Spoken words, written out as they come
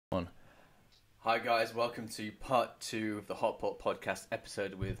Hi guys, welcome to part 2 of the Hot Pot podcast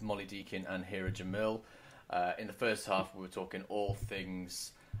episode with Molly Deykin and Hiraa Jamil. In the first half we were talking all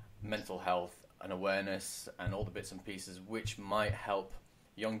things mental health and awareness and all the bits and pieces which might help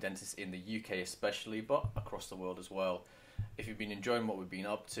young dentists in the UK especially, but across the world as well. If you've been enjoying what we've been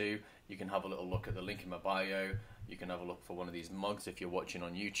up to, you can have a little look at the link in my bio. You can have a look for one of these mugs if you're watching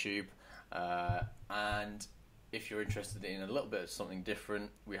on YouTube. And if you're interested in a little bit of something different,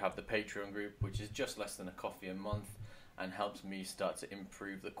 we have the Patreon group, which is just less than a coffee a month and helps me start to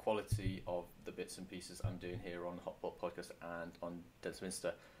improve the quality of the bits and pieces I'm doing here on the Hot Pot podcast and on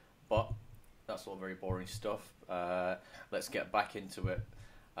Insta. But that's all very boring stuff. Let's get back into it.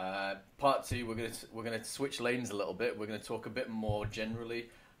 Part 2, we're gonna switch lanes a little bit. We're gonna talk a bit more generally,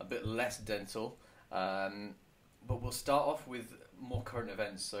 a bit less dental, but we'll start off with more current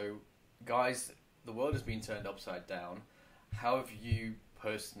events. So, guys, the world has been turned upside down. How have you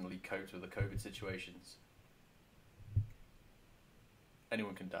personally coped with the COVID situations?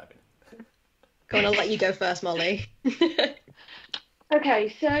 Anyone can dive in. Go on, I'll let you go first, Molly.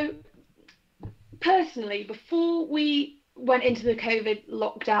 Okay, so personally, before we went into the COVID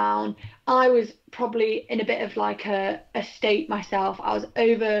lockdown, I was probably in a bit of like a state myself. I was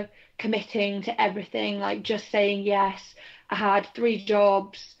over committing to everything, like just saying yes. I had 3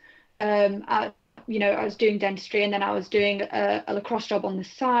 jobs. I was doing dentistry, and then I was doing a lacrosse job on the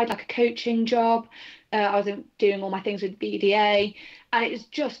side, like a coaching job. I was doing all my things with BDA, and it was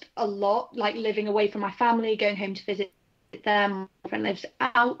just a lot, like living away from my family, going home to visit them. My friend lives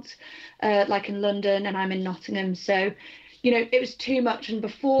out, like in London, and I'm in Nottingham. So, it was too much. And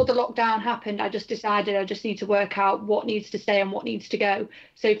before the lockdown happened, I just decided I just need to work out what needs to stay and what needs to go.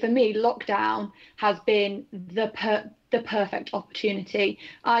 So for me, lockdown has been the perfect opportunity.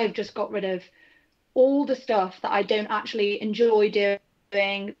 I have just got rid of all the stuff that I don't actually enjoy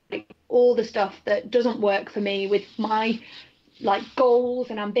doing, like all the stuff that doesn't work for me with my like goals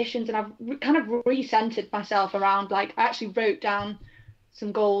and ambitions, and I've kind of recentered myself around, like, I actually wrote down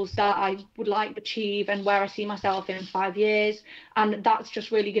some goals that I would like to achieve and where I see myself in 5 years, and that's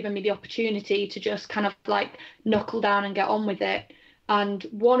just really given me the opportunity to just kind of like knuckle down and get on with it. And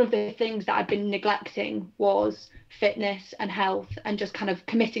one of the things that I'd been neglecting was fitness and health, and just kind of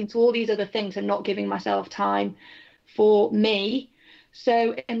committing to all these other things and not giving myself time for me.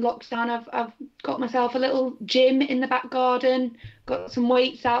 So in lockdown, I've got myself a little gym in the back garden, got some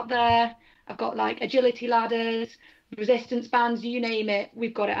weights out there. I've got like agility ladders, resistance bands, you name it,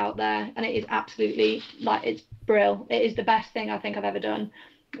 we've got it out there. And it is absolutely, like, it's brill. It is the best thing I think I've ever done.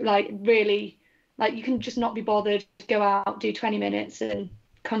 Like, really, like, you can just not be bothered, go out, do 20 minutes and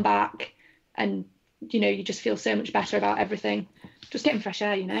come back, and you just feel so much better about everything. Just getting fresh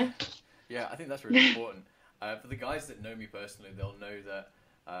air, Yeah, I think that's really important. For the guys that know me personally, they'll know that,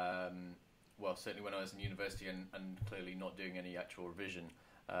 well, certainly when I was in university and clearly not doing any actual revision,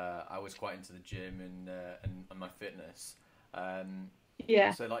 I was quite into the gym and my fitness. Yeah.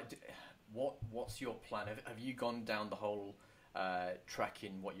 So, like, what's your plan? Have you gone down the whole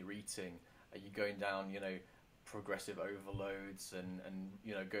tracking what you're eating? Are you going down, progressive overloads and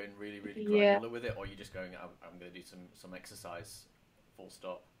going really, really granular with it, or are you just going, I'm going to do some exercise, full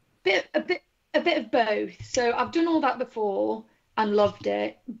stop? A bit of both. So I've done all that before and loved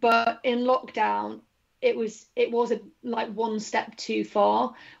it, but in lockdown it was like one step too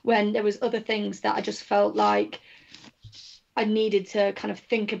far, when there was other things that I just felt like I needed to kind of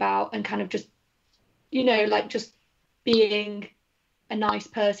think about, and kind of just like just being a nice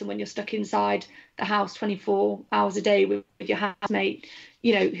person when you're stuck inside the house 24 hours a day with your housemate, who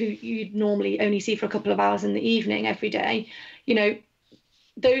you'd normally only see for a couple of hours in the evening every day.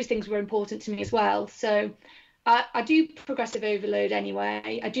 Those things were important to me as well. So I do progressive overload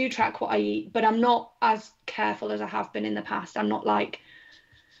anyway. I do track what I eat, but I'm not as careful as I have been in the past. I'm not like,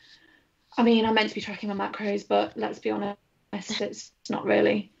 I'm meant to be tracking my macros, but let's be honest, it's not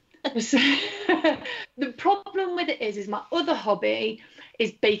really. The problem with it is my other hobby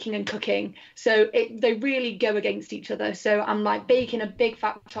is baking and cooking, so they really go against each other. So I'm like baking a big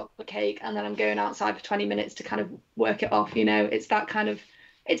fat chocolate cake, and then I'm going outside for 20 minutes to kind of work it off. It's that kind of,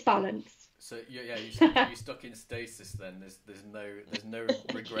 it's balance. So you're stuck in stasis then. There's no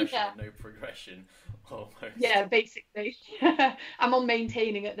regression, Yeah. No progression, almost. Yeah, basically. I'm on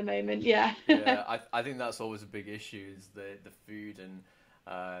maintaining at the moment. Yeah. Yeah, I think that's always a big issue, is the food, and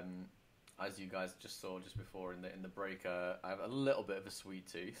as you guys just saw just before in the break, I have a little bit of a sweet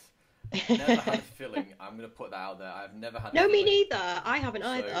tooth. I've never had a filling. I'm going to put that out there. I've never had. No, a me filling. neither. I haven't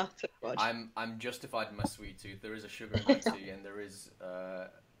either. So I'm justified in my sweet tooth. There is a sugar in my tea, and there is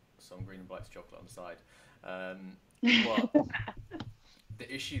some green and black chocolate on the side. But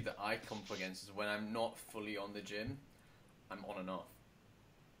the issue that I come up against is when I'm not fully on the gym, I'm on and off.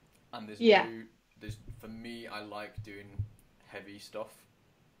 And for me, I like doing heavy stuff,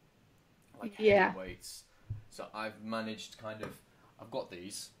 like heavy weights. So I've managed I've got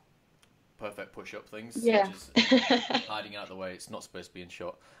these perfect push-up things, which is hiding out the way. It's not supposed to be in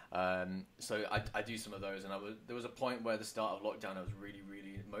shot. So I do some of those, and there was a point where at the start of lockdown I was really,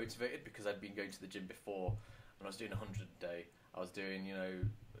 really motivated because I'd been going to the gym before, and I was doing 100 a day. I was doing,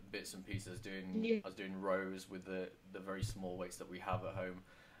 bits and pieces. I was doing rows with the very small weights that we have at home,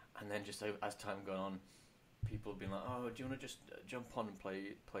 and then just as time gone on, people have been like, "Oh, do you want to just jump on and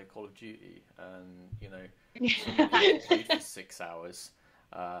play Call of Duty?" And somebody played for 6 hours.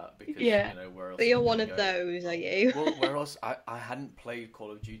 Because where else? But you're one of those, are you? Well, where else? I hadn't played Call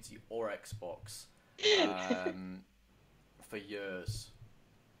of Duty or Xbox for years,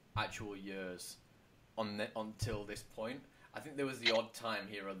 actual years, until this point. I think there was the odd time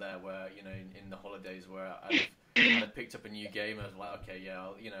here or there where in the holidays where I'd picked up a new game and I was like, okay, yeah,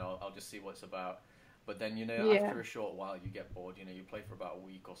 I'll just see what it's about. But then after a short while you get bored. You play for about a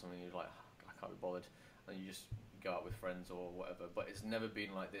week or something. You're like, I can't be bothered, and you just go out with friends or whatever. But it's never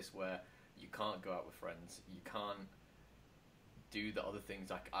been like this where you can't go out with friends. You can't do the other things.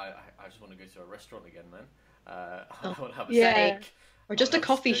 Like I just want to go to a restaurant again, man. I want to have a steak. Or just a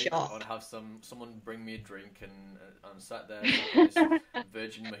coffee shop. I want to have someone bring me a drink, and I'm sat there with this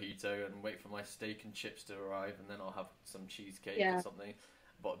virgin mojito and wait for my steak and chips to arrive, and then I'll have some cheesecake or something.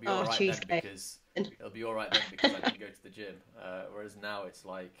 But it'll be all right then because I can go to the gym. Whereas now it's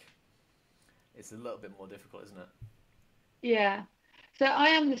like it's a little bit more difficult, isn't it? Yeah. So I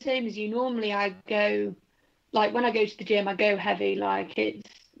am the same as you. Normally I go, like when I go to the gym, I go heavy, like it's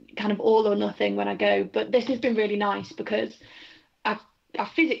kind of all or nothing when I go. But this has been really nice because I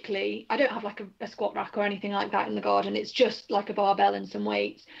physically, I don't have like a squat rack or anything like that in the garden. It's just like a barbell and some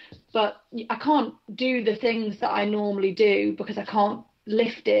weights. But I can't do the things that I normally do because I can't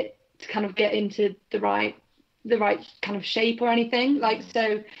lift it to kind of get into the right kind of shape or anything. Like,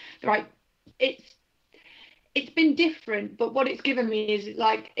 so it's been different, but what it's given me is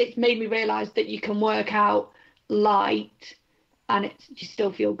like it's made me realise that you can work out light and you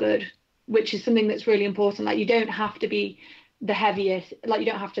still feel good, which is something that's really important. Like you don't have to be the heaviest, like you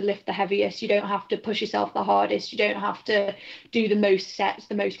don't have to lift the heaviest, you don't have to push yourself the hardest, you don't have to do the most sets,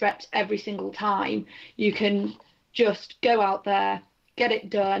 the most reps every single time. You can just go out there, get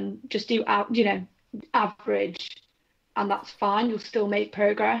it done, just do average, and that's fine. You'll still make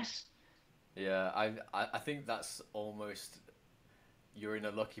progress. Yeah, I think that's almost, you're in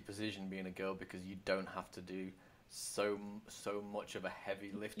a lucky position being a girl because you don't have to do so much of a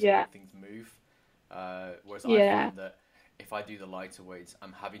heavy lift to make things move. Whereas I find that if I do the lighter weights,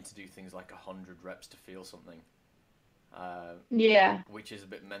 I'm having to do things like 100 reps to feel something. Which is a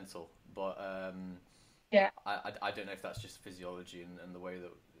bit mental, but I don't know if that's just physiology and the way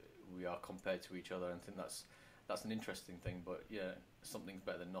that we are compared to each other. And I think that's an interesting thing. But yeah, something's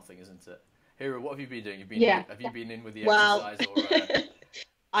better than nothing, isn't it? Hiraa, what have you been doing? Have you been in with the exercise or?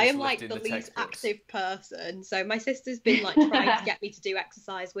 I am like the least active person. So my sister's been like trying to get me to do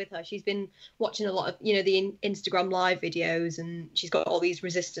exercise with her. She's been watching a lot of, the Instagram live videos, and she's got all these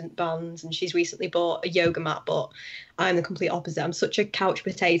resistant bands, and she's recently bought a yoga mat, but I'm the complete opposite. I'm such a couch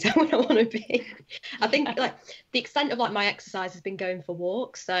potato when I want to be. I think like the extent of like my exercise has been going for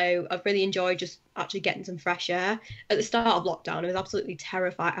walks. So I've really enjoyed just actually getting some fresh air. At the start of lockdown, I was absolutely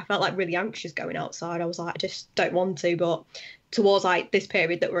terrified. I felt like really anxious going outside. I was like, I just don't want to, but towards like this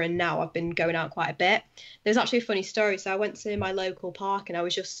period that we're in now, I've been going out quite a bit. There's actually a funny story. So I went to my local park and I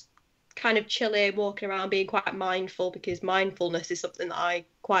was just kind of chilling, walking around, being quite mindful, because mindfulness is something that I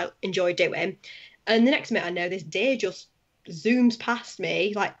quite enjoy doing. And the next minute I know, this deer just zooms past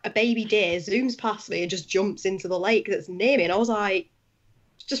me, like a baby deer zooms past me and just jumps into the lake that's near me. And I was like,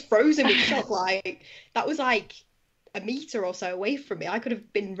 just frozen with shock. Like that was like a metre or so away from me. I could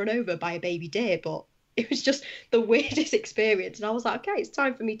have been run over by a baby deer, but it was just the weirdest experience. And I was like, okay, it's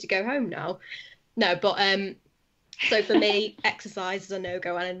time for me to go home now. No, but so for me, exercise is a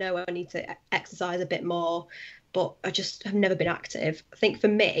no-go, and I know I need to exercise a bit more, but I just have never been active. I think for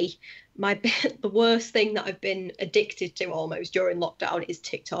me, the worst thing that I've been addicted to almost during lockdown is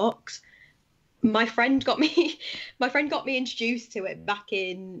TikToks. My friend got me introduced to it back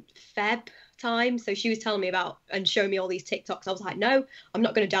in Feb time. So she was telling me about and showing me all these TikToks. I was like, no, I'm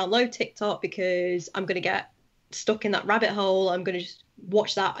not going to download TikTok because I'm going to get stuck in that rabbit hole. I'm going to just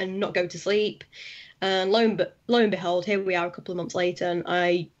watch that and not go to sleep. And lo and behold, here we are a couple of months later, and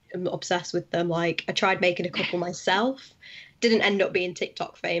I am obsessed with them. Like, I tried making a couple myself. Didn't end up being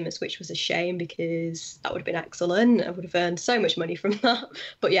TikTok famous, which was a shame because that would have been excellent. I would have earned so much money from that.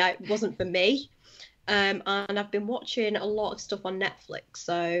 But yeah, it wasn't for me. And I've been watching a lot of stuff on Netflix.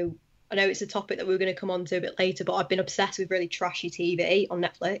 So I know it's a topic that we're going to come on to a bit later, but I've been obsessed with really trashy TV on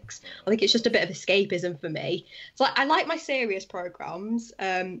Netflix. I think it's just a bit of escapism for me. So I like my serious programs,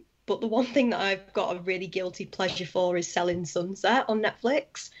 but the one thing that I've got a really guilty pleasure for is Selling Sunset on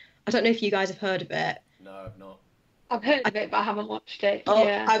Netflix. I don't know if you guys have heard of it. No, I've not. I've heard of it, but I haven't watched it. Oh,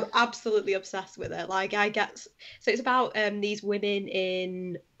 yeah. I'm absolutely obsessed with it. Like, so it's about these women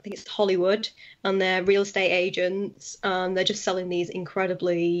in, I think it's Hollywood, and they're real estate agents, and they're just selling these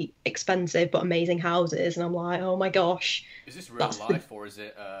incredibly expensive but amazing houses. And I'm like, oh my gosh. Is this real life or is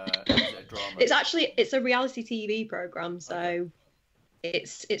it a drama? It's a reality TV program, so okay.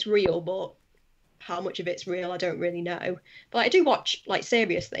 It's real, but how much of it's real, I don't really know. But I do watch like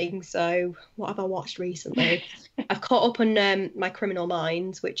serious things. So what have I watched recently? I've caught up on my Criminal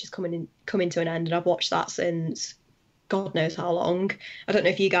Minds, which is coming to an end, and I've watched that since God knows how long. I don't know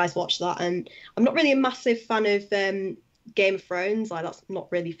if you guys watch that, and I'm not really a massive fan of Game of Thrones. Like, that's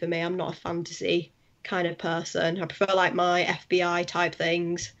not really for me. I'm not a fantasy kind of person. I prefer like my FBI type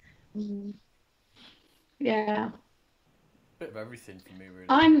things. Yeah. Bit of everything for me, really.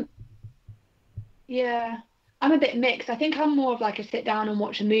 I'm a bit mixed. I think I'm more of like a sit down and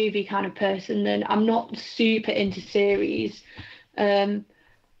watch a movie kind of person, and I'm not super into series.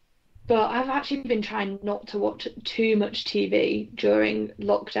 But I've actually been trying not to watch too much TV during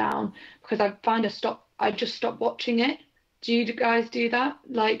lockdown because I just stopped watching it. Do you guys do that?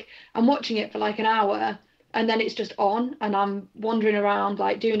 Like, I'm watching it for like an hour and then it's just on and I'm wandering around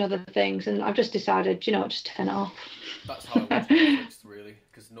like doing other things, and I've just decided, you know what, just turn it off. That's how I watch Netflix, really,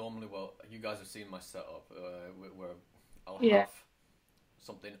 because normally, well, you guys have seen my setup where I'll have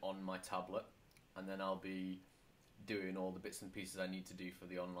something on my tablet and then I'll be doing all the bits and pieces I need to do for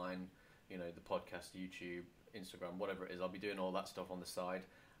the online, you know, the podcast, YouTube, Instagram, whatever it is. I'll be doing all that stuff on the side,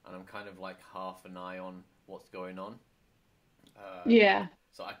 and I'm kind of like half an eye on what's going on.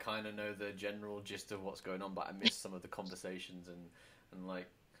 So I kind of know the general gist of what's going on, but I miss some of the conversations and like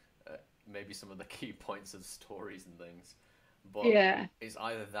maybe some of the key points of stories and things. But it's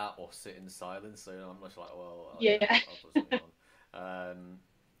either that or sit in silence. So I'm just like, well, I'll put something on.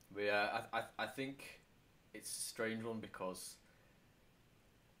 But yeah, I think it's a strange one because,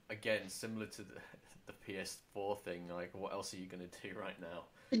 again, similar to the PS4 thing, like, what else are you going to do right now?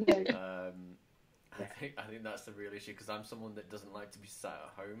 I think that's the real issue, because I'm someone that doesn't like to be sat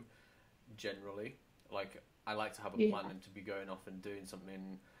at home generally. Like, I like to have a plan and to be going off and doing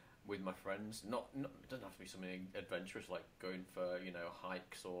something with my friends. Not it doesn't have to be something adventurous like going for, you know,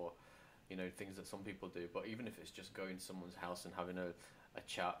 hikes or, you know, things that some people do. But even if it's just going to someone's house and having a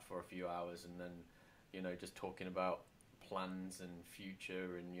chat for a few hours and then, you know, just talking about plans and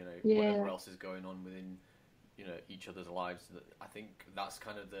future and, you know, whatever else is going on within, you know, each other's lives. I think that's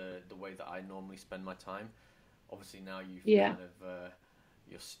kind of the way that I normally spend my time. Obviously now you've kind of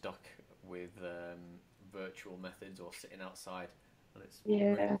you're stuck with virtual methods or sitting outside, and it's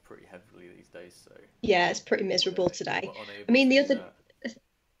raining pretty heavily these days. So yeah, it's pretty miserable today. I mean,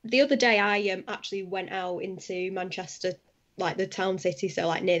 the other day I actually went out into Manchester, like the town city, so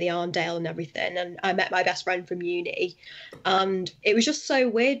like near the Arndale and everything, and I met my best friend from uni, and it was just so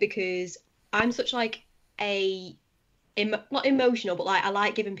weird because I'm such like not emotional, but like I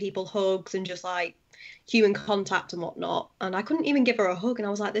like giving people hugs and just like human contact and whatnot, and I couldn't even give her a hug, and I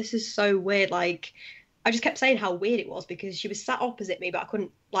was like, this is so weird. Like, I just kept saying how weird it was because she was sat opposite me, but I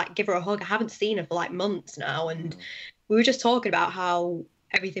couldn't like give her a hug. I haven't seen her for like months now, and we were just talking about how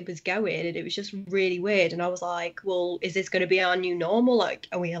everything was going, and it was just really weird. And I was like, well, is this going to be our new normal? Like,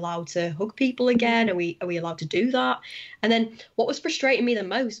 are we allowed to hug people again? Are we allowed to do that? And then what was frustrating me the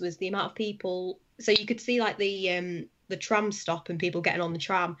most was the amount of people. So you could see like the tram stop and people getting on the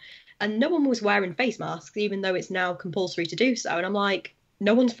tram, and no one was wearing face masks, even though it's now compulsory to do so. And I'm like,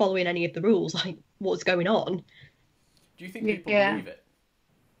 no one's following any of the rules. Like, what's going on? Do you think people believe it?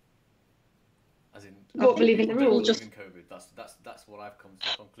 As in, what, believing the rules? Just in COVID. That's what I've come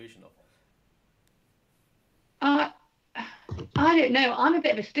to the conclusion of. I don't know. I'm a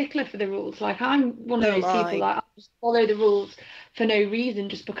bit of a stickler for the rules. Like, I'm one of those people like I just follow the rules for no reason,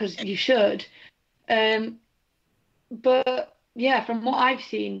 just because you should. But yeah, from what I've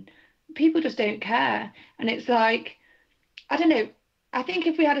seen, people just don't care, and it's like, I don't know. I think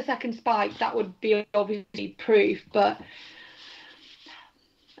if we had a second spike, that would be obviously proof, but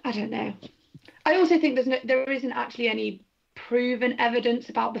I don't know. I also think there isn't actually any proven evidence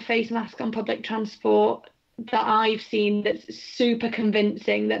about the face mask on public transport that I've seen that's super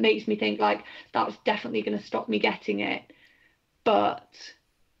convincing, that makes me think like that's definitely going to stop me getting it. But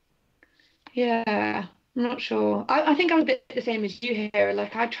yeah, I'm not sure. I think I'm a bit the same as you here.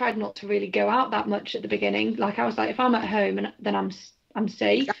 Like I tried not to really go out that much at the beginning. Like I was like, if I'm at home, and then I'm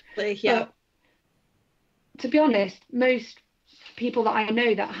safe. Exactly, yeah. But to be honest, most people that I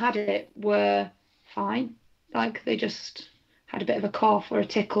know that had it were fine. Like they just had a bit of a cough or a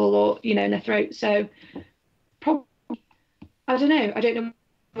tickle or, in their throat. So probably, I don't know. I don't know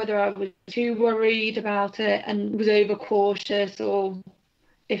whether I was too worried about it and was overcautious, or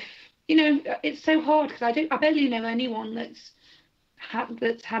if, it's so hard because I barely know anyone that's had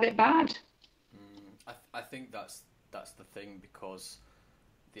it bad. I think that's the thing, because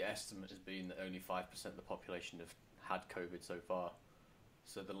the estimate has been that only 5% of the population have had COVID so far.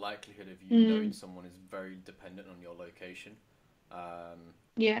 So the likelihood of you knowing someone is very dependent on your location.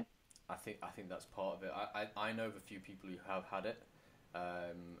 Yeah. I think that's part of it. I know of a few people who have had it.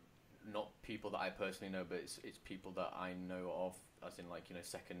 Not people that I personally know, but it's people that I know of, as in like,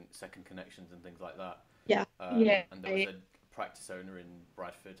 second connections and things like that. Yeah. And there was a practice owner in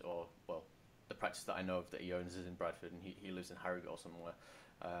Bradford, or well, the practice that I know of that he owns is in Bradford, and he lives in Harrogate or somewhere.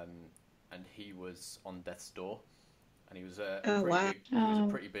 And he was on death's door, and he was a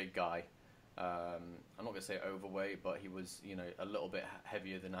pretty big guy. I'm not going to say overweight, but he was, a little bit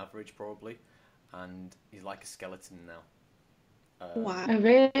heavier than average probably, and he's like a skeleton now. Wow. Oh,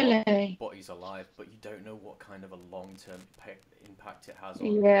 really? But he's alive, but you don't know what kind of a long-term impact it has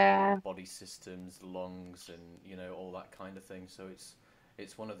on body systems, lungs, and all that kind of thing. So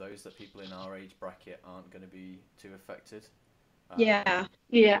it's one of those that people in our age bracket aren't going to be too affected. Yeah.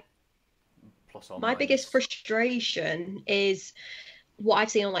 Plus or My minus. biggest frustration is what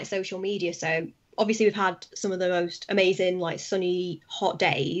I've seen on like social media. So obviously we've had some of the most amazing like sunny hot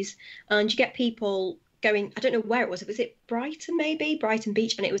days, and you get people going, I don't know where it was it Brighton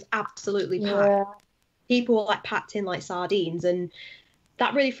Beach, and it was absolutely packed. People were like packed in like sardines, and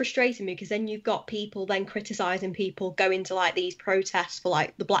that really frustrated me, because then you've got people then criticizing people going to like these protests for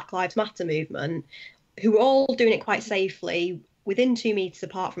like the Black Lives Matter movement, who were all doing it quite safely within 2 meters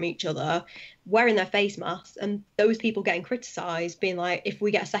apart from each other, wearing their face masks, and those people getting criticised, being like, if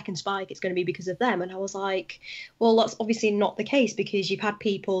we get a second spike, it's going to be because of them. And I was like, well, that's obviously not the case, because you've had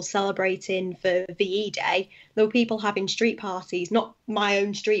people celebrating for VE Day. There were people having street parties, not my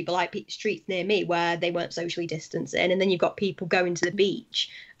own street, but like streets near me, where they weren't socially distancing. And then you've got people going to the beach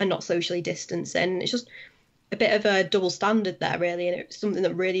and not socially distancing. It's just a bit of a double standard there, really, and it's something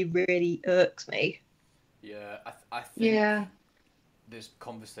that really, really irks me. Yeah, I think there's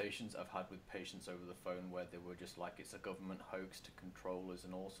conversations I've had with patients over the phone where they were just like, it's a government hoax to control us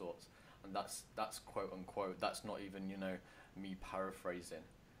and all sorts, and that's quote unquote, that's not even me paraphrasing.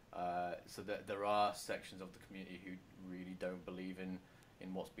 So there are sections of the community who really don't believe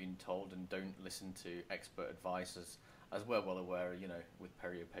in what's being told and don't listen to expert advice, as we're well aware, with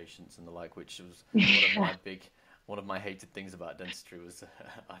perio patients and the like, which was one of my hated things about dentistry was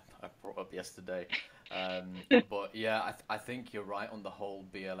I brought up yesterday. But yeah, I think you're right on the whole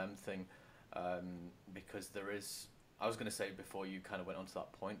BLM thing, because there is, I was going to say before you kind of went on to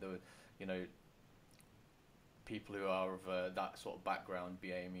that point, there were, people who are of that sort of background,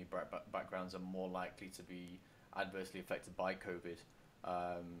 BAME backgrounds, are more likely to be adversely affected by COVID.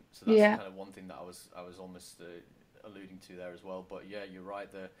 So that's kind of one thing that I was almost alluding to there as well. But yeah, you're right.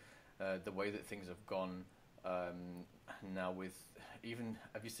 The way that things have gone now, with even,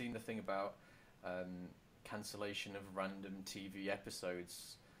 have you seen the thing about cancellation of random TV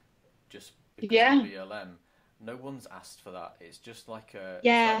episodes just because of BLM? No one's asked for that. It's just like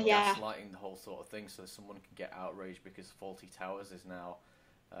gaslighting the whole sort of thing, so someone can get outraged because Faulty Towers is now,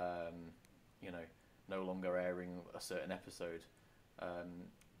 no longer airing a certain episode.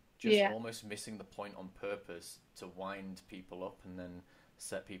 Almost missing the point on purpose to wind people up and then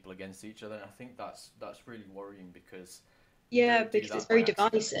set people against each other. And I think that's really worrying, because because it's very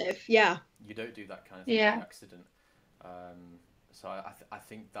divisive. Yeah, you don't do that kind of thing by accident. So I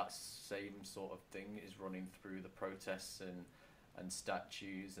think that same sort of thing is running through the protests and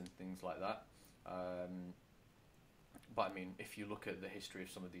statues and things like that. But I mean, if you look at the history of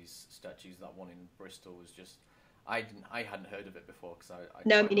some of these statues, that one in Bristol was just, I hadn't heard of it before, because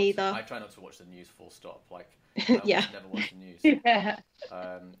no, me neither. I try not to watch the news full stop. Like, I almost never watch the news.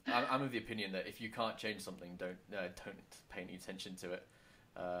 I'm of the opinion that if you can't change something, don't pay any attention to it.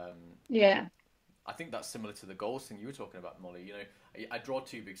 I think that's similar to the goals thing you were talking about, Molly. I draw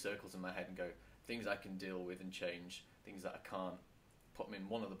two big circles in my head and go, things I can deal with and change, things that I can't, put them in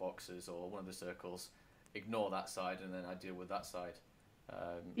one of the boxes or one of the circles, ignore that side, and then I deal with that side.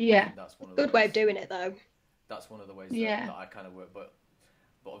 That's one of good way of doing it, though. that's one of the ways that I kind of work. But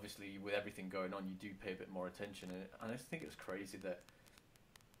obviously with everything going on, you do pay a bit more attention. And I just think it was crazy that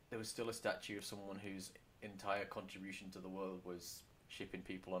there was still a statue of someone whose entire contribution to the world was shipping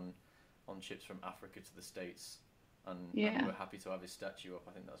people on ships from Africa to the States, and we're happy to have his statue up.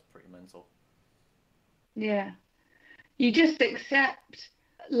 I think that's pretty mental. Yeah. You just accept,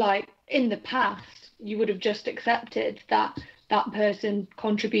 like, in the past, you would have just accepted that that person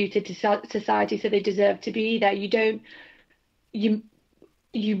contributed to society, so they deserve to be there. You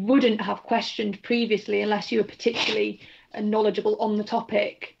wouldn't have questioned previously unless you were particularly knowledgeable on the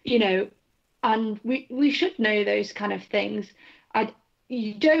topic, you know, and we should know those kind of things.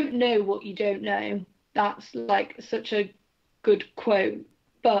 You don't know what you don't know. That's like such a good quote,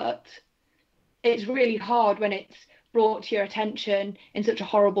 but it's really hard when it's brought to your attention in such a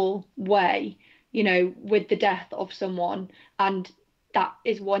horrible way, you know, with the death of someone, and that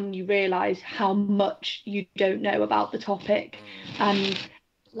is when you realise how much you don't know about the topic. And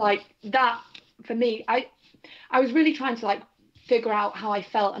like that, for me, I was really trying to like figure out how I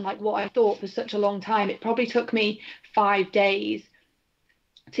felt and like what I thought for such a long time. It probably took me 5 days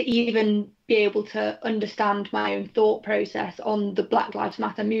to even be able to understand my own thought process on the Black Lives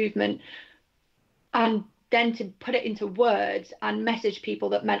Matter movement, and then to put it into words and message people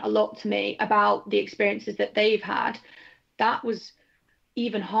that meant a lot to me about the experiences that they've had. That was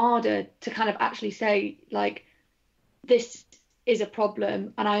even harder to kind of actually say, like, this is a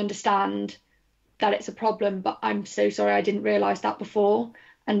problem and I understand that it's a problem, but I'm so sorry I didn't realise that before.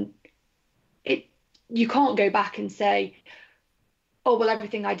 And you can't go back and say, oh, well,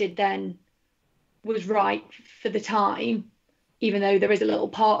 everything I did then was right for the time, even though there is a little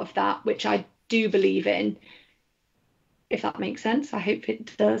part of that which I do believe in, if that makes sense. I hope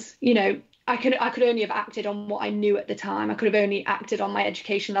it does. You know, I could only have acted on what I knew at the time. I could have only acted on my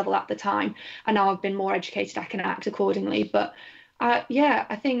education level at the time, and now I've been more educated, I can act accordingly. But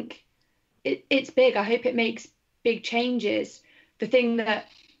I think it's big. I hope it makes big changes. The thing that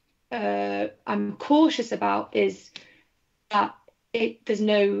I'm cautious about is that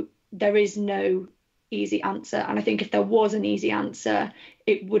there is no easy answer. And I think if there was an easy answer,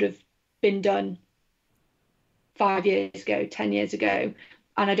 it would have been done 5 years ago, 10 years ago.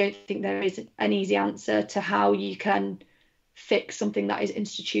 And I don't think there is an easy answer to how you can fix something that is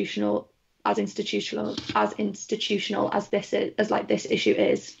institutional as institutional as this issue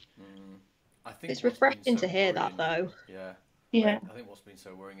is. I think it's refreshing to hear that, though. Yeah. I think what's been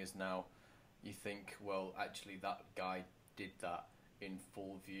so worrying is now you think, well, actually that guy did that in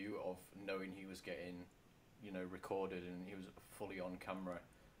full view of knowing he was getting, you know, recorded and he was fully on camera,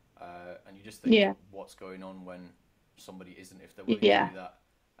 and you just think, what's going on when somebody isn't? If they're willing to do that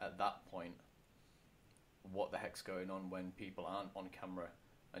at that point, what the heck's going on when people aren't on camera?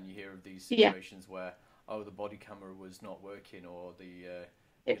 And you hear of these situations where, oh, the body camera was not working, or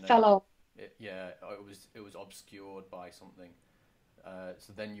it fell off. It was obscured by something.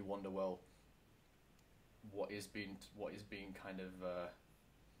 So then you wonder, well, what is being kind of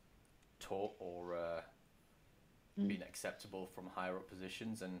taught or being acceptable from higher up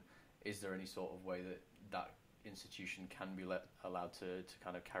positions, and is there any sort of way that institution can be allowed to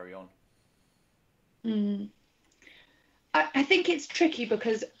kind of carry on? I think it's tricky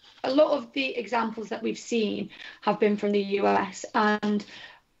because a lot of the examples that we've seen have been from the US, and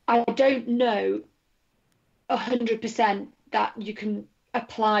I don't know 100% that you can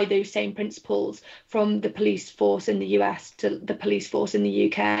apply those same principles from the police force in the US to the police force in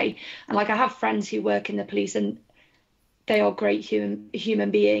the UK. And like, I have friends who work in the police, and they are great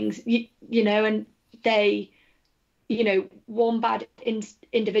human beings, you know, and they, you know, one bad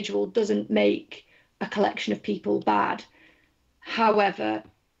individual doesn't make a collection of people bad. However,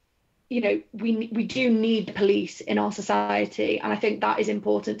 you know, we do need the police in our society, and I think that is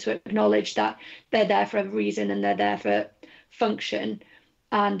important to acknowledge that they're there for a reason and they're there for function,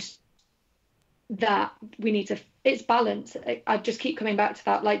 and that we need to, it's balance. I just keep coming back to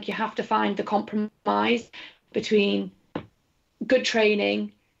that, like, you have to find the compromise between good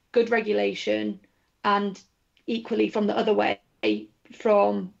training, good regulation, and equally from the other way,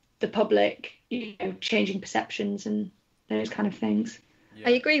 from the public, you know, changing perceptions and those kind of things.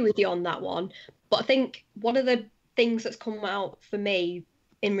 I agree with you on that one, but I think one of the things that's come out for me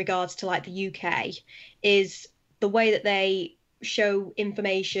in regards to like the UK is the way that they show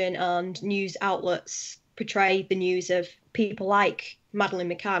information and news outlets portray the news of people like Madeleine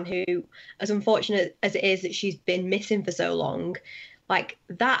McCann, who, as unfortunate as it is that she's been missing for so long, like,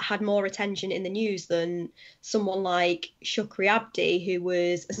 that had more attention in the news than someone like Shukri Abdi, who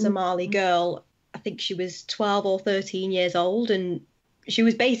was a Somali girl. I think she was 12 or 13 years old, and she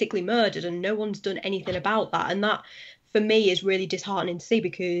was basically murdered, and no one's done anything about that. And that, for me, is really disheartening to see,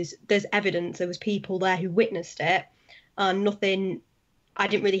 because there's evidence, there was people there who witnessed it, and nothing. I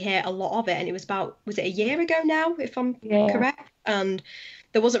didn't really hear a lot of it, and it was it a year ago now, if I'm correct? And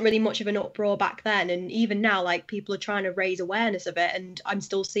there wasn't really much of an uproar back then, and even now, like, people are trying to raise awareness of it, and I'm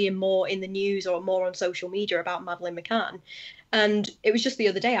still seeing more in the news or more on social media about Madeleine McCann. And it was just the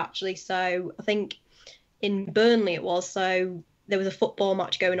other day, actually, so I think in Burnley it was, so there was a football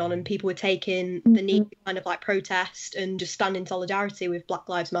match going on, and people were taking the knee to kind of like protest and just stand in solidarity with Black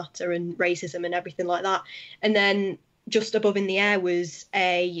Lives Matter and racism and everything like that. And then just above in the air was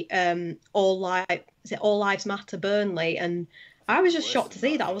a All Lives Matter Burnley, and I was just shocked to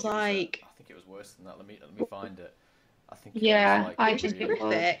see that. I was like, I think it was worse than that. Let me find it. I think it yeah, was like, I it was just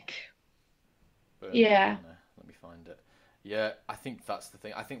horrific. Yeah. Let me find it. Yeah, I think that's the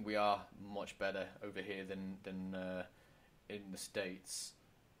thing. I think we are much better over here than in the States.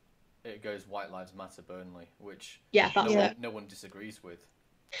 It goes White Lives Matter Burnley, which no one disagrees with.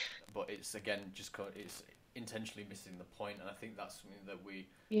 But it's, again, just it's intentionally missing the point, and I think that's something that we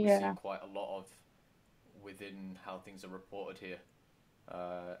see quite a lot of within how things are reported here.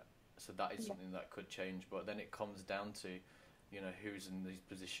 So that is something that could change, but then it comes down to, who's in these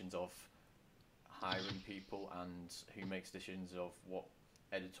positions of hiring people and who makes decisions of what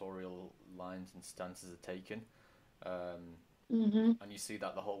editorial lines and stances are taken. And you see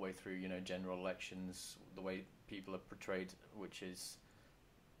that the whole way through, general elections, the way people are portrayed, which is,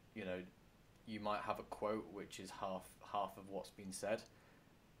 you might have a quote which is half of what's been said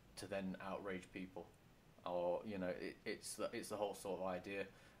to then outrage people, or it's the whole sort of idea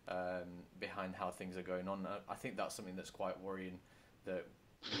behind how things are going on. I think that's something that's quite worrying, that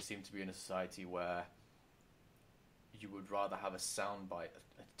we seem to be in a society where you would rather have a soundbite,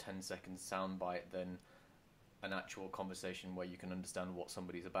 a 10-second soundbite, than an actual conversation where you can understand what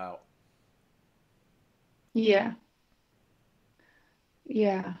somebody's about. Yeah.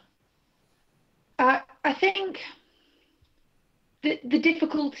 I think the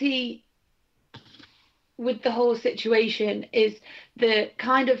difficulty with the whole situation is the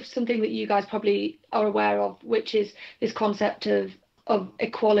kind of something that you guys probably are aware of, which is this concept of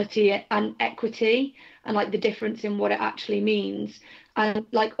equality and equity, and like the difference in what it actually means. And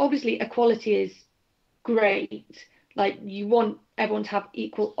like, obviously equality is great, like you want everyone to have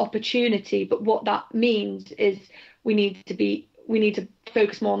equal opportunity, but what that means is we need to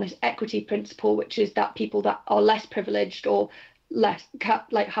focus more on this equity principle, which is that people that are less privileged or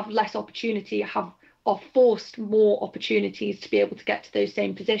have less opportunity are forced more opportunities to be able to get to those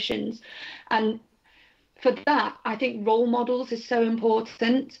same positions. And for that, I think role models is so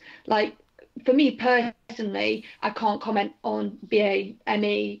important. Like, for me personally, I can't comment on BA,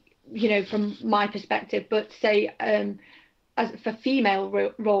 ME, from my perspective, but say as for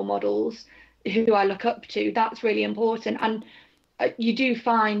female role models who I look up to, that's really important. And you do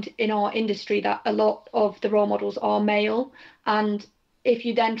find in our industry that a lot of the role models are male, and if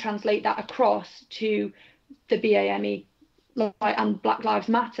you then translate that across to the BAME and Black Lives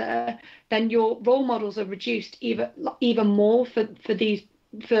Matter, then your role models are reduced even more for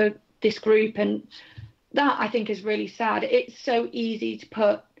this group, and that, I think, is really sad. It's so easy to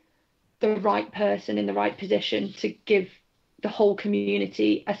put the right person in the right position to give the whole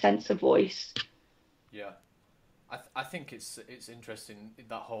community a sense of voice. Yeah, I think it's interesting,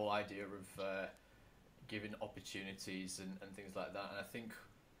 that whole idea of giving opportunities and things like that. And I think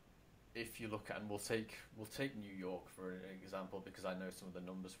if you look at, and we'll take New York for an example, because I know some of the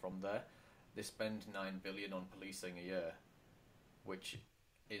numbers from there. They spend $9 billion on policing a year, which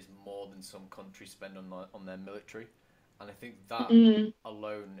is more than some countries spend on their military. And I think that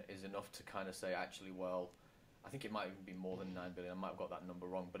alone is enough to kind of say, actually, well, I think it might even be more than $9 billion. I might have got that number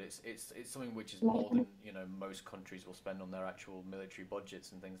wrong, but it's something which is more than most countries will spend on their actual military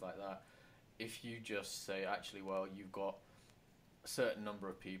budgets and things like that. If you just say, actually, well, you've got a certain number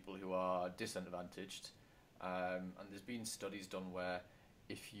of people who are disadvantaged, and there's been studies done where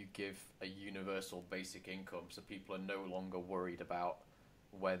if you give a universal basic income, so people are no longer worried about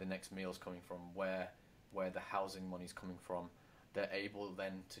where the next meal's coming from, where the housing money's coming from, they're able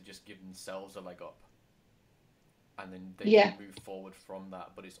then to just give themselves a leg up, and then they can move forward from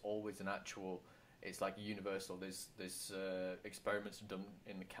that. But it's always an actual, it's like universal. There's experiments done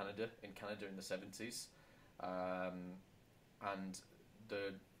in Canada in the 70s, and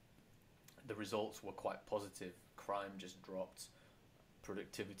the results were quite positive. Crime just dropped,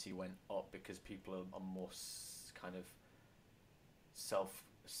 productivity went up, because people are more kind of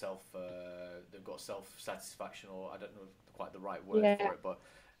they've got self-satisfaction, or I don't know quite the right word for it, but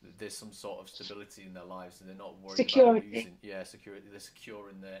there's some sort of stability in their lives, and they're not worried Security. about losing. Yeah, security. They're secure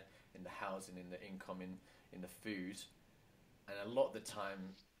in the housing, in the income, in the food, and a lot of the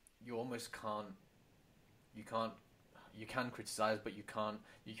time, you almost can't. You can criticize, but you can't.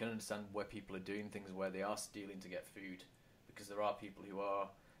 You can understand where people are doing things where they are stealing to get food, because there are people who are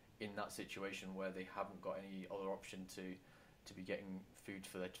in that situation where they haven't got any other option to be getting food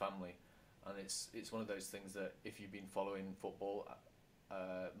for their family, and it's one of those things that if you've been following football,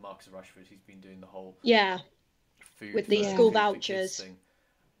 Marcus Rashford, he's been doing the whole food with the school vouchers thing,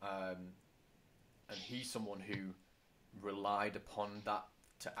 and he's someone who relied upon that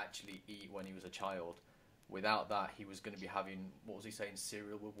to actually eat when he was a child. Without that, he was going to be having, what was he saying,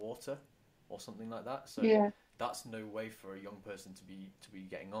 cereal with water or something like that. So that's no way for a young person to be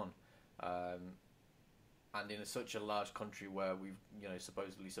getting on. And in such a large country where we've,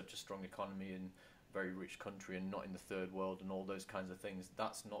 supposedly such a strong economy and very rich country, and not in the third world and all those kinds of things,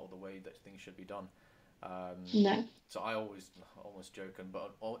 that's not the way that things should be done. No. So I almost joking,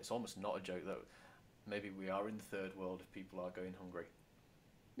 but it's almost not a joke that maybe we are in the third world if people are going hungry.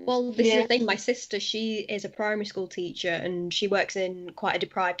 Well, this is the thing. My sister, she is a primary school teacher, and she works in quite a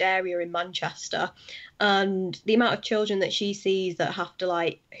deprived area in Manchester. And the amount of children that she sees that have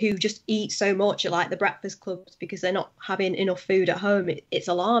to who just eat so much at the breakfast clubs because they're not having enough food at home, it's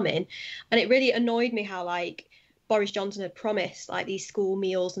alarming. And it really annoyed me how Boris Johnson had promised these school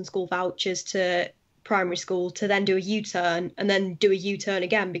meals and school vouchers to primary school, to then do a U-turn and then do a U-turn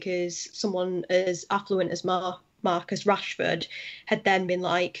again because someone as affluent as Marcus Rashford had then been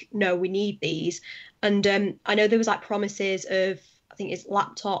no, we need these. And I know there was promises of, I think it's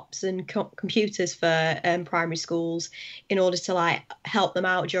laptops and computers for primary schools in order to help them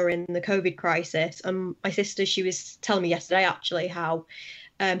out during the COVID crisis. And my sister, she was telling me yesterday actually how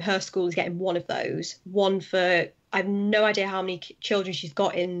her school is getting one of those, one for, I have no idea how many children she's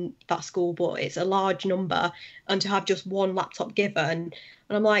got in that school, but it's a large number, and to have just one laptop given. And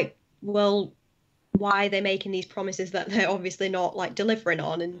I'm like, well, why are they making these promises that they're obviously not delivering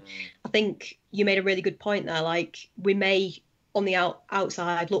on? And I think you made a really good point there. We may on the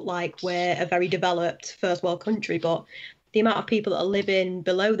outside look like we're a very developed first world country, but the amount of people that are living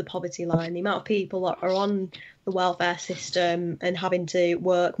below the poverty line, the amount of people that are on the welfare system and having to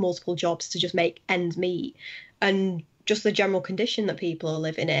work multiple jobs to just make ends meet, and just the general condition that people are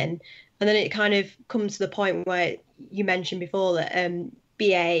living in. And then it kind of comes to the point where you mentioned before that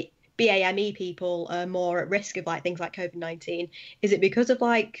BAME people are more at risk of things like COVID-19. Is it because of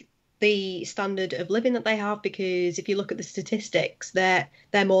the standard of living that they have? Because if you look at the statistics, they're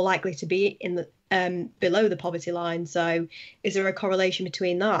more likely to be in the below the poverty line. So is there a correlation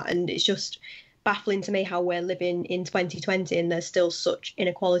between that? And it's just baffling to me how we're living in 2020 and there's still such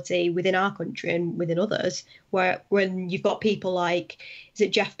inequality within our country and within others, where when you've got people is it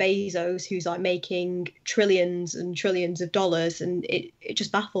Jeff Bezos who's making trillions and trillions of dollars, and it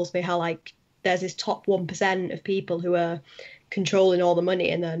just baffles me how there's this top 1% of people who are controlling all the money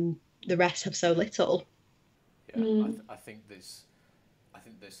and then the rest have so little. Yeah, I think there's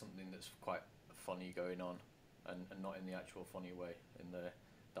something that's quite funny going on, and not in the actual funny way, in the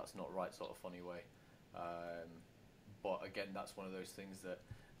that's not right sort of funny way. But again, that's one of those things that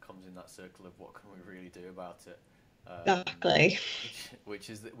comes in that circle of what can we really do about it. Exactly. Which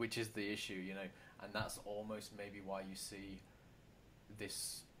is the issue, and that's almost maybe why you see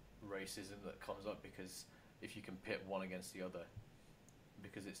this racism that comes up, because if you can pit one against the other,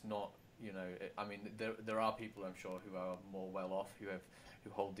 because it's not, there are people I'm sure who are more well off who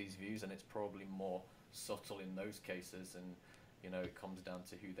hold these views, and it's probably more subtle in those cases, and it comes down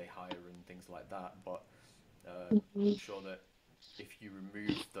to who they hire and things like that. But I'm sure that if you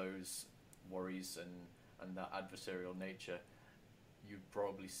remove those worries and that adversarial nature, you'd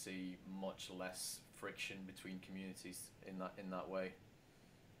probably see much less friction between communities in that way.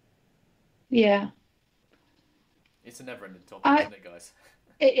 Yeah. It's a never-ending topic, isn't it, guys?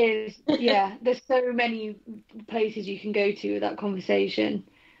 It is, yeah. There's so many places you can go to with that conversation.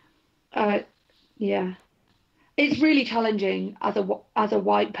 Yeah. It's really challenging as a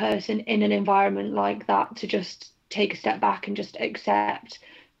white person in an environment like that to just take a step back and just accept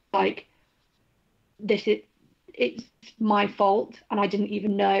it's my fault and I didn't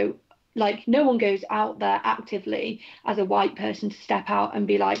even know. No one goes out there actively as a white person to step out and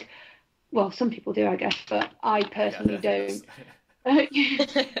be well, some people do, I guess, but I personally don't.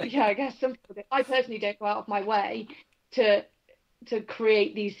 Yeah, I guess some people do. I personally don't go out of my way to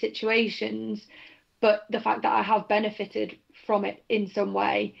create these situations. But the fact that I have benefited from it in some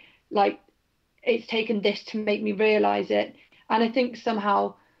way, it's taken this to make me realise it. And I think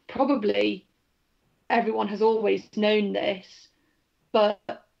somehow probably everyone has always known this, but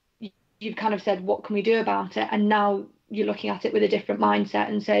you've kind of said, what can we do about it? And now you're looking at it with a different mindset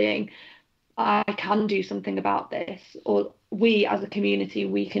and saying, I can do something about this, or we as a community,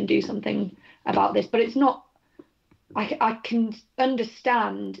 we can do something about this. But it's not, I can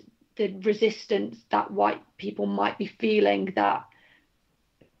understand the resistance that white people might be feeling, that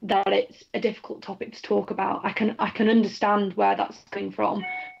it's a difficult topic to talk about. I can understand where that's coming from,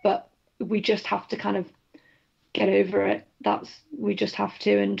 but we just have to kind of get over it. We just have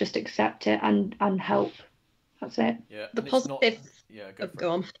to, and just accept it and help. That's it. Yeah. The positive.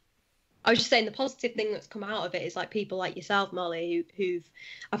 Go on. I was just saying the positive thing that's come out of it is like people like yourself, Molly,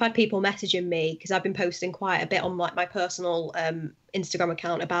 I've had people messaging me because I've been posting quite a bit on like my personal Instagram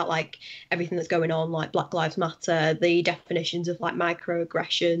account about like everything that's going on, like Black Lives Matter, the definitions of like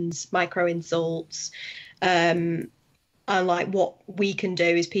microaggressions, micro insults, and like what we can do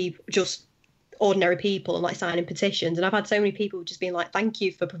is just ordinary people, and like signing petitions. And I've had so many people just being like, thank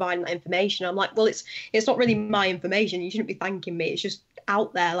you for providing that information. I'm like, well, it's not really my information. You shouldn't be thanking me. It's just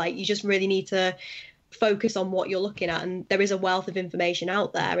out there. Like, you just really need to focus on what you're looking at, and there is a wealth of information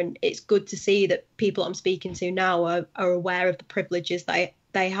out there, and it's good to see that people I'm speaking to now are aware of the privileges that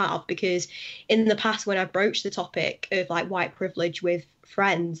they have, because in the past when I've broached the topic of like white privilege with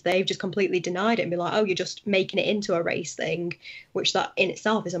friends, they've just completely denied it and be like, oh, you're just making it into a race thing, which that in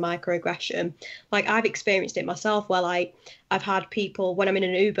itself is a microaggression. Like, I've experienced it myself where like I've had people when I'm in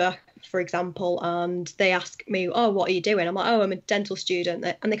an Uber, for example, and they ask me, oh, what are you doing? I'm like, oh, I'm a dental student.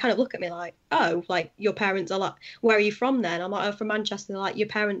 And they kind of look at me like, oh, like your parents are like, where are you from then? I'm like, oh, from Manchester. They're like, your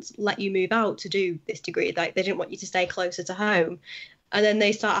parents let you move out to do this degree. Like, they didn't want you to stay closer to home. And then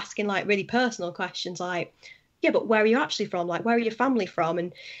they start asking like really personal questions like, yeah, but where are you actually from? Like, where are your family from?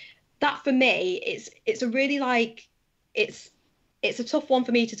 And that for me, it's a really like, it's a tough one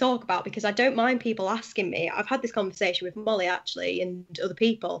for me to talk about, because I don't mind people asking me. I've had this conversation with Molly actually and other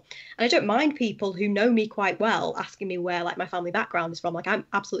people, and I don't mind people who know me quite well asking me where like my family background is from. Like, I'm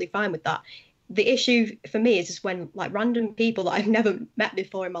absolutely fine with that. The issue for me is just when like random people that I've never met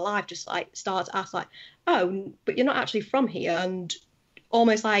before in my life just like start to ask like, oh, but you're not actually from here, and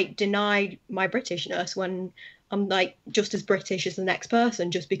almost like deny my Britishness when I'm like just as British as the next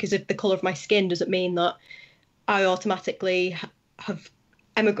person. Just because of the colour of my skin doesn't mean that I automatically have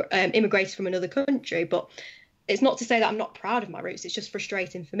immigrated from another country. But it's not to say that I'm not proud of my roots. It's just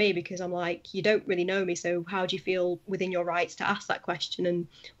frustrating for me, because I'm like, you don't really know me, so how do you feel within your rights to ask that question? And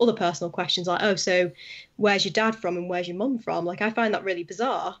other personal questions like, oh, so where's your dad from and where's your mum from? Like, I find that really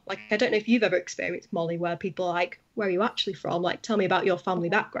bizarre. Like, I don't know if you've ever experienced, Molly, where people are like, where are you actually from? Like, tell me about your family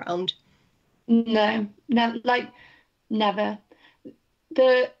background. No, like never.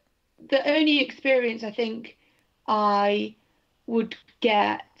 The only experience I think I would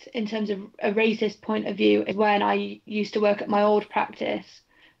get in terms of a racist point of view is when I used to work at my old practice,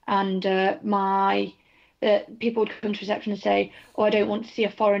 and people would come to reception and say, oh, I don't want to see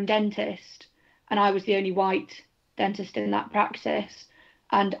a foreign dentist, and I was the only white dentist in that practice,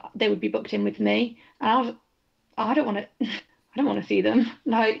 and they would be booked in with me, and I don't want to see them.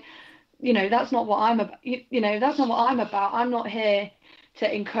 Like, that's not what I'm about. That's not what I'm about. I'm not here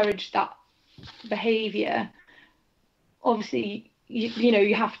to encourage that behaviour. Obviously,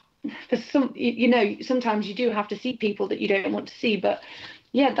 you have, for some, sometimes you do have to see people that you don't want to see. But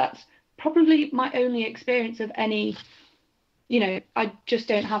yeah, that's probably my only experience of any, I just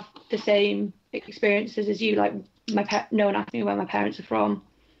don't have the same experiences as you. Like, no one asked me where my parents are from.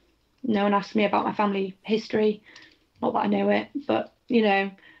 No one asked me about my family history. Not that I know it, but,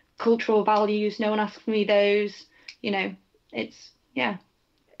 cultural values, no one asked me those. It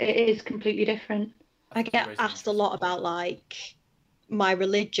is completely different. I get asked a lot about like my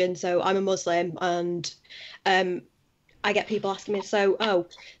religion. So I'm a Muslim, and I get people asking me, so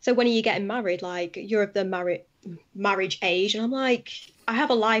when are you getting married? Like, you're of the marriage age. And I'm like, I have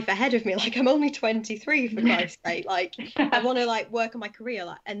a life ahead of me. Like, I'm only 23, for Christ's sake. Like, I want to like work on my career.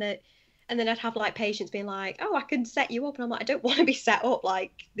 Like, and then I'd have like patients being like, oh, I can set you up. And I'm like, I don't want to be set up.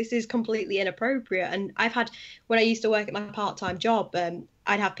 Like, this is completely inappropriate. And I've had, when I used to work at my part-time job,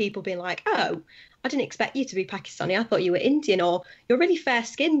 I'd have people being like, oh, I didn't expect you to be Pakistani. I thought you were Indian, or you're really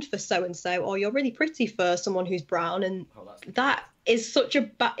fair-skinned for so-and-so, or you're really pretty for someone who's brown. And that is such a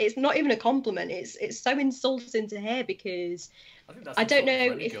it's not even a compliment. It's so insulting to hear, because I think that's I don't know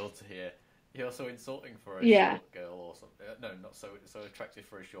for any if girl to hear. You're so insulting for a short girl or something. No, not so attractive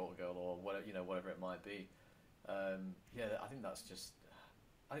for a short girl, or whatever it might be. I think that's just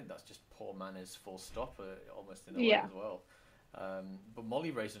poor manners, full stop, almost in a way as well. But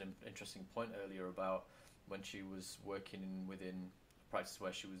Molly raised an interesting point earlier about when she was working within a practice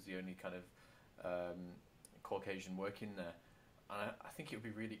where she was the only kind of Caucasian working there. I think it would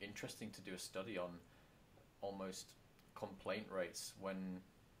be really interesting to do a study on almost complaint rates when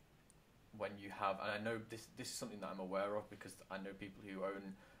you have, and I know this is something that I'm aware of because I know people who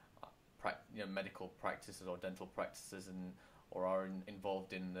own medical practices or dental practices or are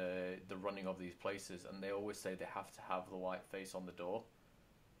involved in the running of these places, and they always say they have to have the white face on the door,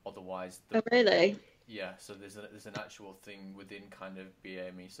 otherwise. Oh, really? Yeah, so there's an actual thing within kind of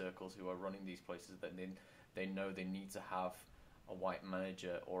BAME circles who are running these places that they know they need to have a white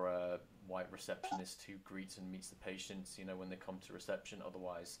manager or a white receptionist who greets and meets the patients, when they come to reception.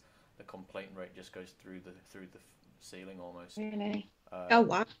 Otherwise, the complaint rate just goes through the ceiling almost. Really? Oh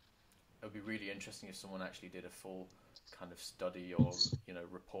wow! It would be really interesting if someone actually did a full kind of study or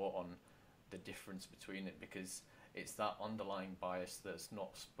report on the difference between it, because it's that underlying bias that's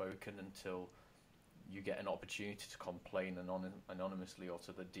not spoken until you get an opportunity to complain anonymously or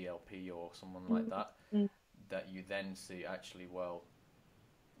to the DLP or someone like that, that you then see actually, well,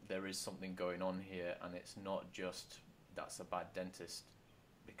 there is something going on here, and it's not just that's a bad dentist,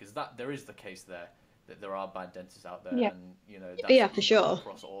 because that there is the case there that there are bad dentists out there, and that's for sure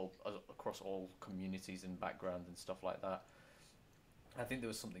across all communities and backgrounds and stuff like that. I think there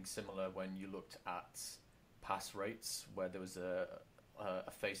was something similar when you looked at pass rates, where there was a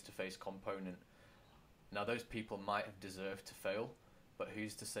face-to-face component. Now, those people might have deserved to fail, but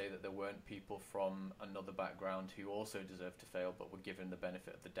who's to say that there weren't people from another background who also deserved to fail, but were given the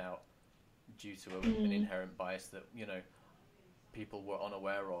benefit of the doubt due to an inherent bias that people were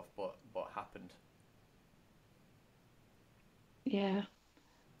unaware of, but happened. Yeah.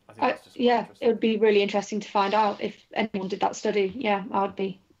 I think that's just it would be really interesting to find out if anyone did that study. Yeah, I would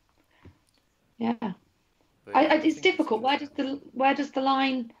be. Yeah. It's difficult. Where does the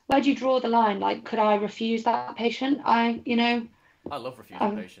line? Where do you draw the line? Like, could I refuse that patient? I love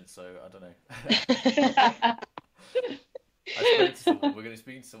refusing patients, so I don't know. We're going to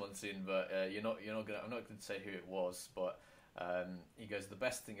speak to someone soon, but I'm not going to say who it was, but he goes, the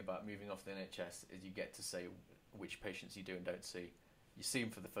best thing about moving off the NHS is you get to say which patients you do and don't see. You see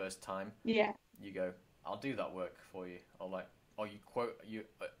them for the first time. Yeah. You go, I'll do that work for you. Or you quote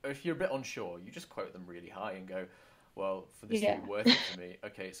if you're a bit unsure, you just quote them really high and go, well, for this to be worth it for me,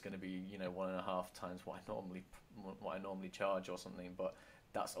 okay, it's going to be 1.5 times what I normally charge or something. But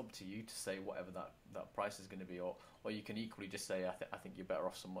that's up to you to say whatever that price is going to be, or you can equally just say I think you're better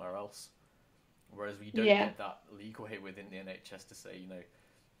off somewhere else. Whereas we don't get that leeway within the NHS to say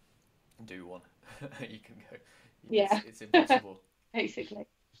do one. You can go. It's impossible. Basically.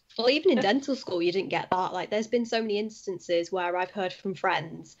 Well, even in dental school, you didn't get that. Like, there's been so many instances where I've heard from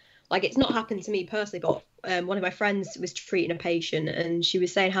friends, like, it's not happened to me personally, but one of my friends was treating a patient, and she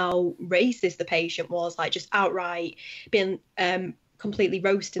was saying how racist the patient was, like, just outright being completely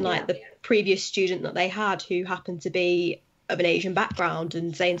roasting, like, the previous student that they had who happened to be of an Asian background,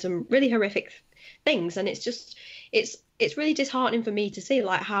 and saying some really horrific things. And it's just, it's really disheartening for me to see,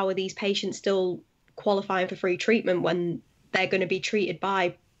 like, how are these patients still qualifying for free treatment when they're going to be treated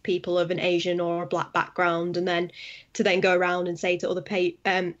by people of an Asian or a black background, and then to then go around and say to other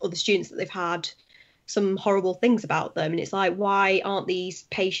students that they've had some horrible things about them. And it's like, why aren't these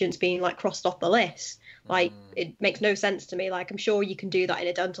patients being, like, crossed off the list? Like, it makes no sense to me. Like, I'm sure you can do that in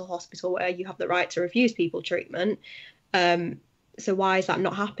a dental hospital where you have the right to refuse people treatment. So why is that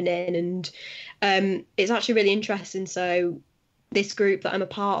not happening? And it's actually really interesting. So this group that I'm a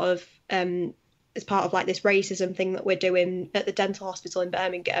part of, as part of, like, this racism thing that we're doing at the dental hospital in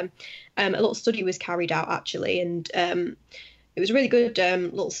Birmingham, a little study was carried out actually, and it was a really good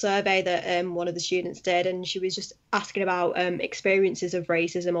little survey that one of the students did, and she was just asking about experiences of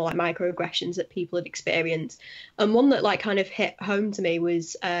racism or, like, microaggressions that people had experienced. And one that, like, kind of hit home to me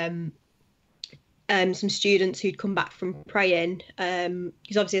was some students who'd come back from praying,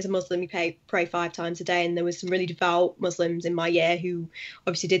 because obviously as a Muslim you pray 5 times a day, and there was some really devout Muslims in my year who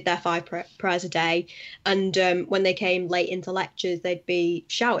obviously did their 5 prayers a day, and when they came late into lectures they'd be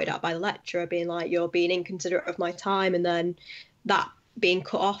shouted at by the lecturer, being like, you're being inconsiderate of my time, and then that being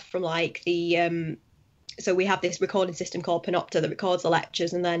cut off from, like, the so we have this recording system called Panopta that records the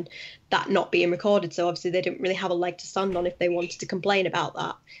lectures, and then that not being recorded, so obviously they didn't really have a leg to stand on if they wanted to complain about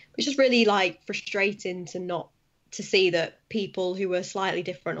that. It's just really, like, frustrating to see that people who are slightly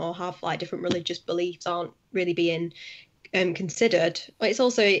different or have, like, different religious beliefs aren't really being considered. It's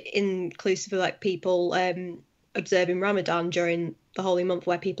also inclusive of, like, people observing Ramadan during the holy month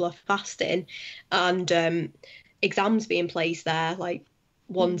where people are fasting, and exams being placed there, like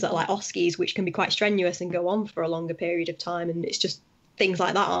ones that are like OSCEs, which can be quite strenuous and go on for a longer period of time, and it's just things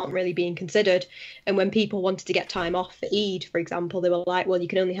like that aren't really being considered. And when people wanted to get time off for Eid, for example, they were like, well, you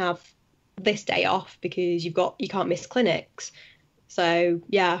can only have this day off because you can't miss clinics. So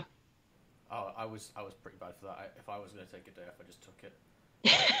yeah. Oh, I was pretty bad for that. If I was going to take a day off, I just took it.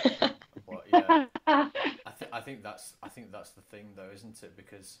 But yeah, I think that's the thing though, isn't it?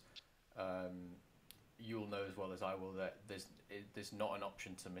 Because you'll know as well as I will that there's not an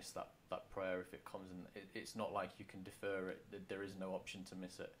option to miss that prayer if it comes, and it's not like you can defer it. There is no option to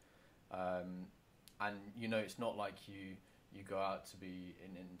miss it, and it's not like you go out to be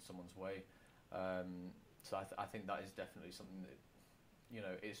in someone's way. So I think that is definitely something that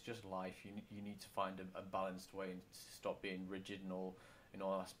it's just life. You need to find a balanced way and stop being rigid in all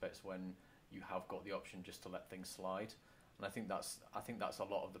aspects when you have got the option just to let things slide. And I think that's a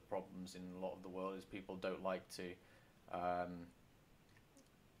lot of the problems in a lot of the world is people don't like to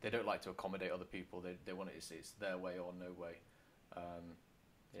they don't like to accommodate other people. They want it's their way or no way.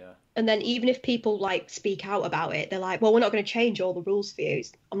 Yeah. And then even if people like speak out about it, they're like, well, we're not going to change all the rules for you.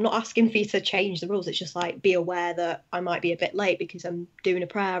 I'm not asking for you to change the rules. It's just like, be aware that I might be a bit late because I'm doing a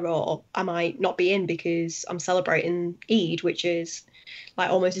prayer, or I might not be in because I'm celebrating Eid, which is like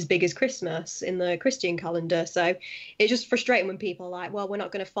almost as big as Christmas in the Christian calendar. So it's just frustrating when people are like, well, we're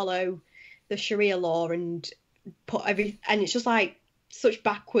not going to follow the Sharia law and and it's just like such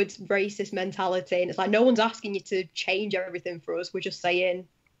backwards racist mentality. And it's like, no one's asking you to change everything for us. We're just saying,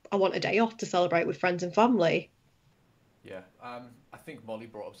 I want a day off to celebrate with friends and family. Yeah, I think Molly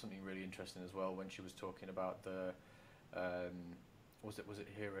brought up something really interesting as well when she was talking about the, was it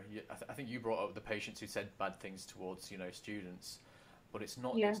Hiraa? I think you brought up the patients who said bad things towards students, but it's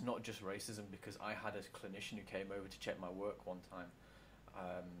not just racism, because I had a clinician who came over to check my work one time,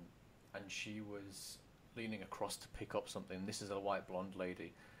 and she was leaning across to pick up something. This is a white blonde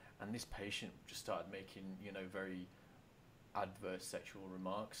lady, and this patient just started making very adverse sexual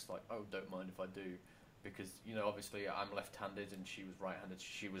remarks, like, oh, don't mind if I do, because obviously I'm left-handed and she was right-handed.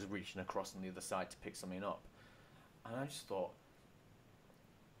 She was reaching across on the other side to pick something up, and I just thought,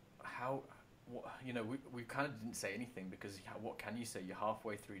 we kind of didn't say anything, because what can you say? You're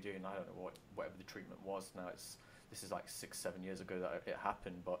halfway through doing, I don't know, whatever the treatment was. Now this is like 6-7 years ago that it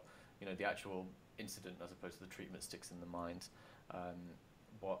happened, but the actual incident as opposed to the treatment sticks in the mind.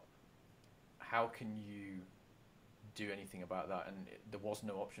 But how can you do anything about that? And there was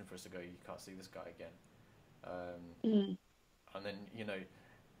no option for us to go, you can't see this guy again. And then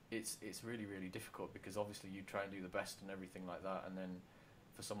it's really, really difficult, because obviously you try and do the best and everything like that, and then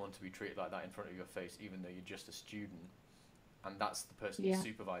for someone to be treated like that in front of your face, even though you're just a student, and that's the person who's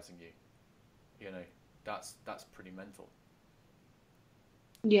supervising you, that's pretty mental.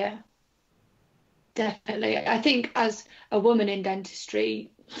 Yeah, definitely. I think as a woman in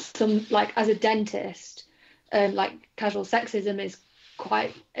dentistry, as a dentist, casual sexism is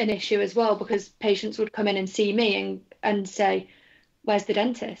quite an issue as well, because patients would come in and see me and say, where's the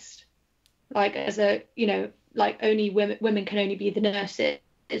dentist? Like, as a, only women can only be the nurses.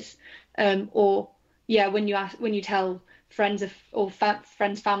 Or when you tell friends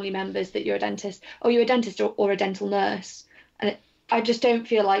family members that you're a dentist, you're a dentist or a dental nurse. And I just don't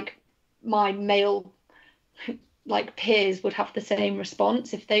feel like my male peers would have the same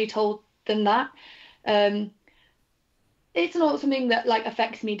response if they told them that. It's not something that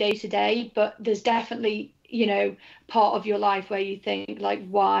affects me day to day, but there's definitely part of your life where you think,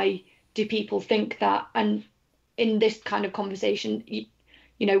 why do people think that? And in this kind of conversation,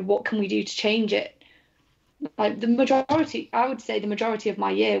 what can we do to change it? I would say the majority of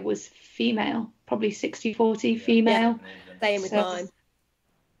my year was female, probably 60-40 female. Same with mine.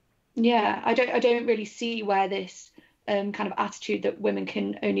 Yeah, I don't really see where this kind of attitude that women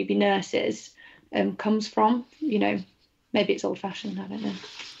can only be nurses comes from. Maybe it's old-fashioned, I don't know.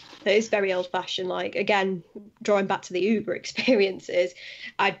 It is very old-fashioned. Again, drawing back to the Uber experiences,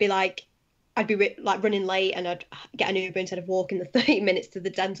 I'd be running late, and I'd get an Uber instead of walking the 30 minutes to the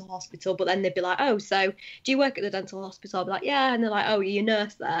dental hospital. But then they'd be like, oh, so do you work at the dental hospital? I'd be like, yeah. And they're like, oh, are you a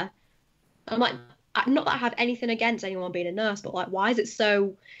nurse there? I'm like, not that I have anything against anyone being a nurse, but why is it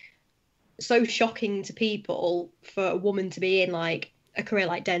so shocking to people for a woman to be in a career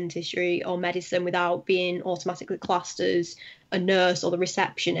like dentistry or medicine without being automatically classed as a nurse or the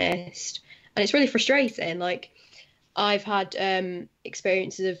receptionist? And it's really frustrating. I've had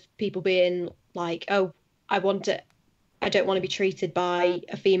experiences of people being like, oh, I don't want to be treated by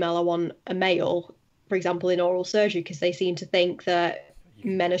a female, I want a male, for example, in oral surgery, because they seem to think that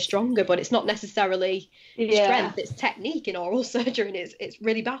men are stronger, but it's not necessarily strength, it's technique in oral surgery, and it's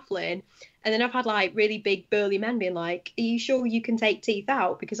really baffling. And then I've had really big burly men being like, are you sure you can take teeth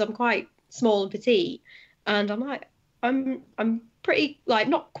out? Because I'm quite small and petite. And I'm like, I'm pretty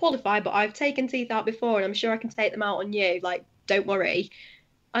not qualified, but I've taken teeth out before, and I'm sure I can take them out on you. Don't worry.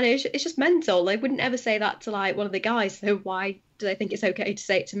 I know it's just mental. They wouldn't ever say that to like one of the guys, so why do they think it's okay to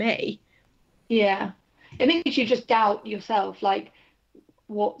say it to me? Yeah. It makes you just doubt yourself, like,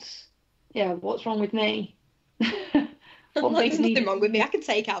 what's what's wrong with me? What Like, makes there's me nothing wrong with me. I different?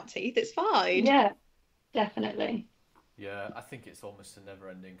 can take out teeth. It's fine. Yeah, definitely. Yeah, I think it's almost a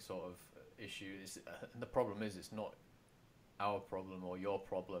never-ending sort of issue. And the problem is, it's not our problem or your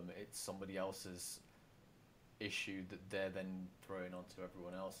problem. It's somebody else's issue that they're then throwing onto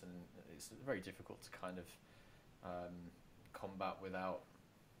everyone else, and it's very difficult to kind of combat without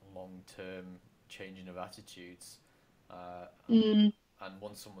long-term changing of attitudes. Mm, And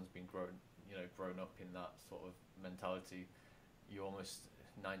once someone's been grown up in that sort of mentality, you almost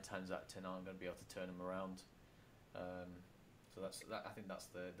 9 times out of 10 aren't going to be able to turn them around. So that's that. I think that's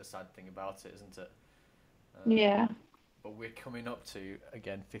the sad thing about it, isn't it? yeah. But we're coming up to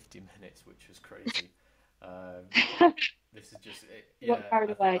again 50 minutes, which was crazy. This is just it, yeah.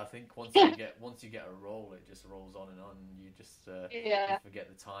 I think once you get a roll, it just rolls on and on. You just you forget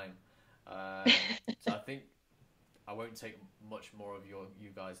the time. So I think I won't take much more of you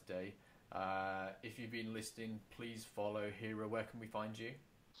guys' day. If you've been listening, please follow Hiraa. Where can we find you?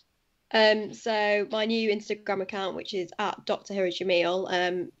 So my new Instagram account, which is at Dr. Hiraa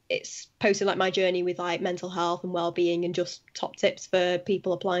Jamil, it's posted like my journey with like mental health and well-being and just top tips for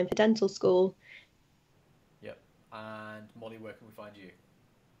people applying for dental school. Yep. And Molly, where can we find you?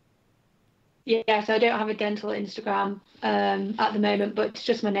 Yeah, so I don't have a dental Instagram at the moment, but it's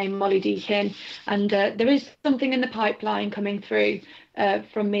just my name, Molly Deykin, and there is something in the pipeline coming through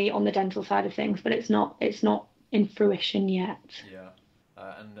from me on the dental side of things, but it's not in fruition yet. Yeah.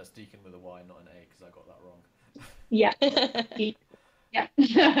 And that's Deacon with a Y, not an A, because I got that wrong. Yeah.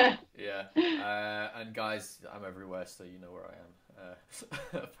 Yeah. Yeah. And guys, I'm everywhere, so you know where I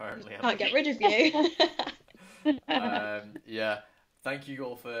am. Apparently, Can't get rid of you. Yeah. Thank you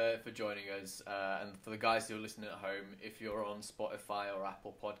all for joining us. And for the guys who are listening at home, if you're on Spotify or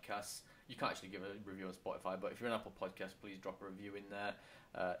Apple Podcasts, you can't actually give a review on Spotify, but if you're on Apple Podcasts, please drop a review in there.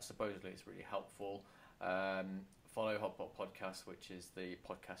 Supposedly, it's really helpful. Follow Hot Pot Podcast, which is the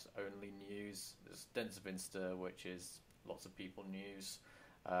podcast only news. There's Dents of Insta, which is lots of people news,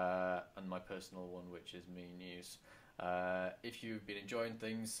 and my personal one, which is me news. If you've been enjoying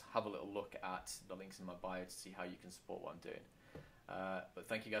things, have a little look at the links in my bio to see how you can support what I'm doing. But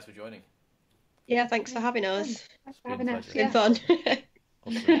thank you guys for joining. Yeah, thanks for having us. Thanks for having us. It's been fun.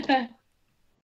 Awesome.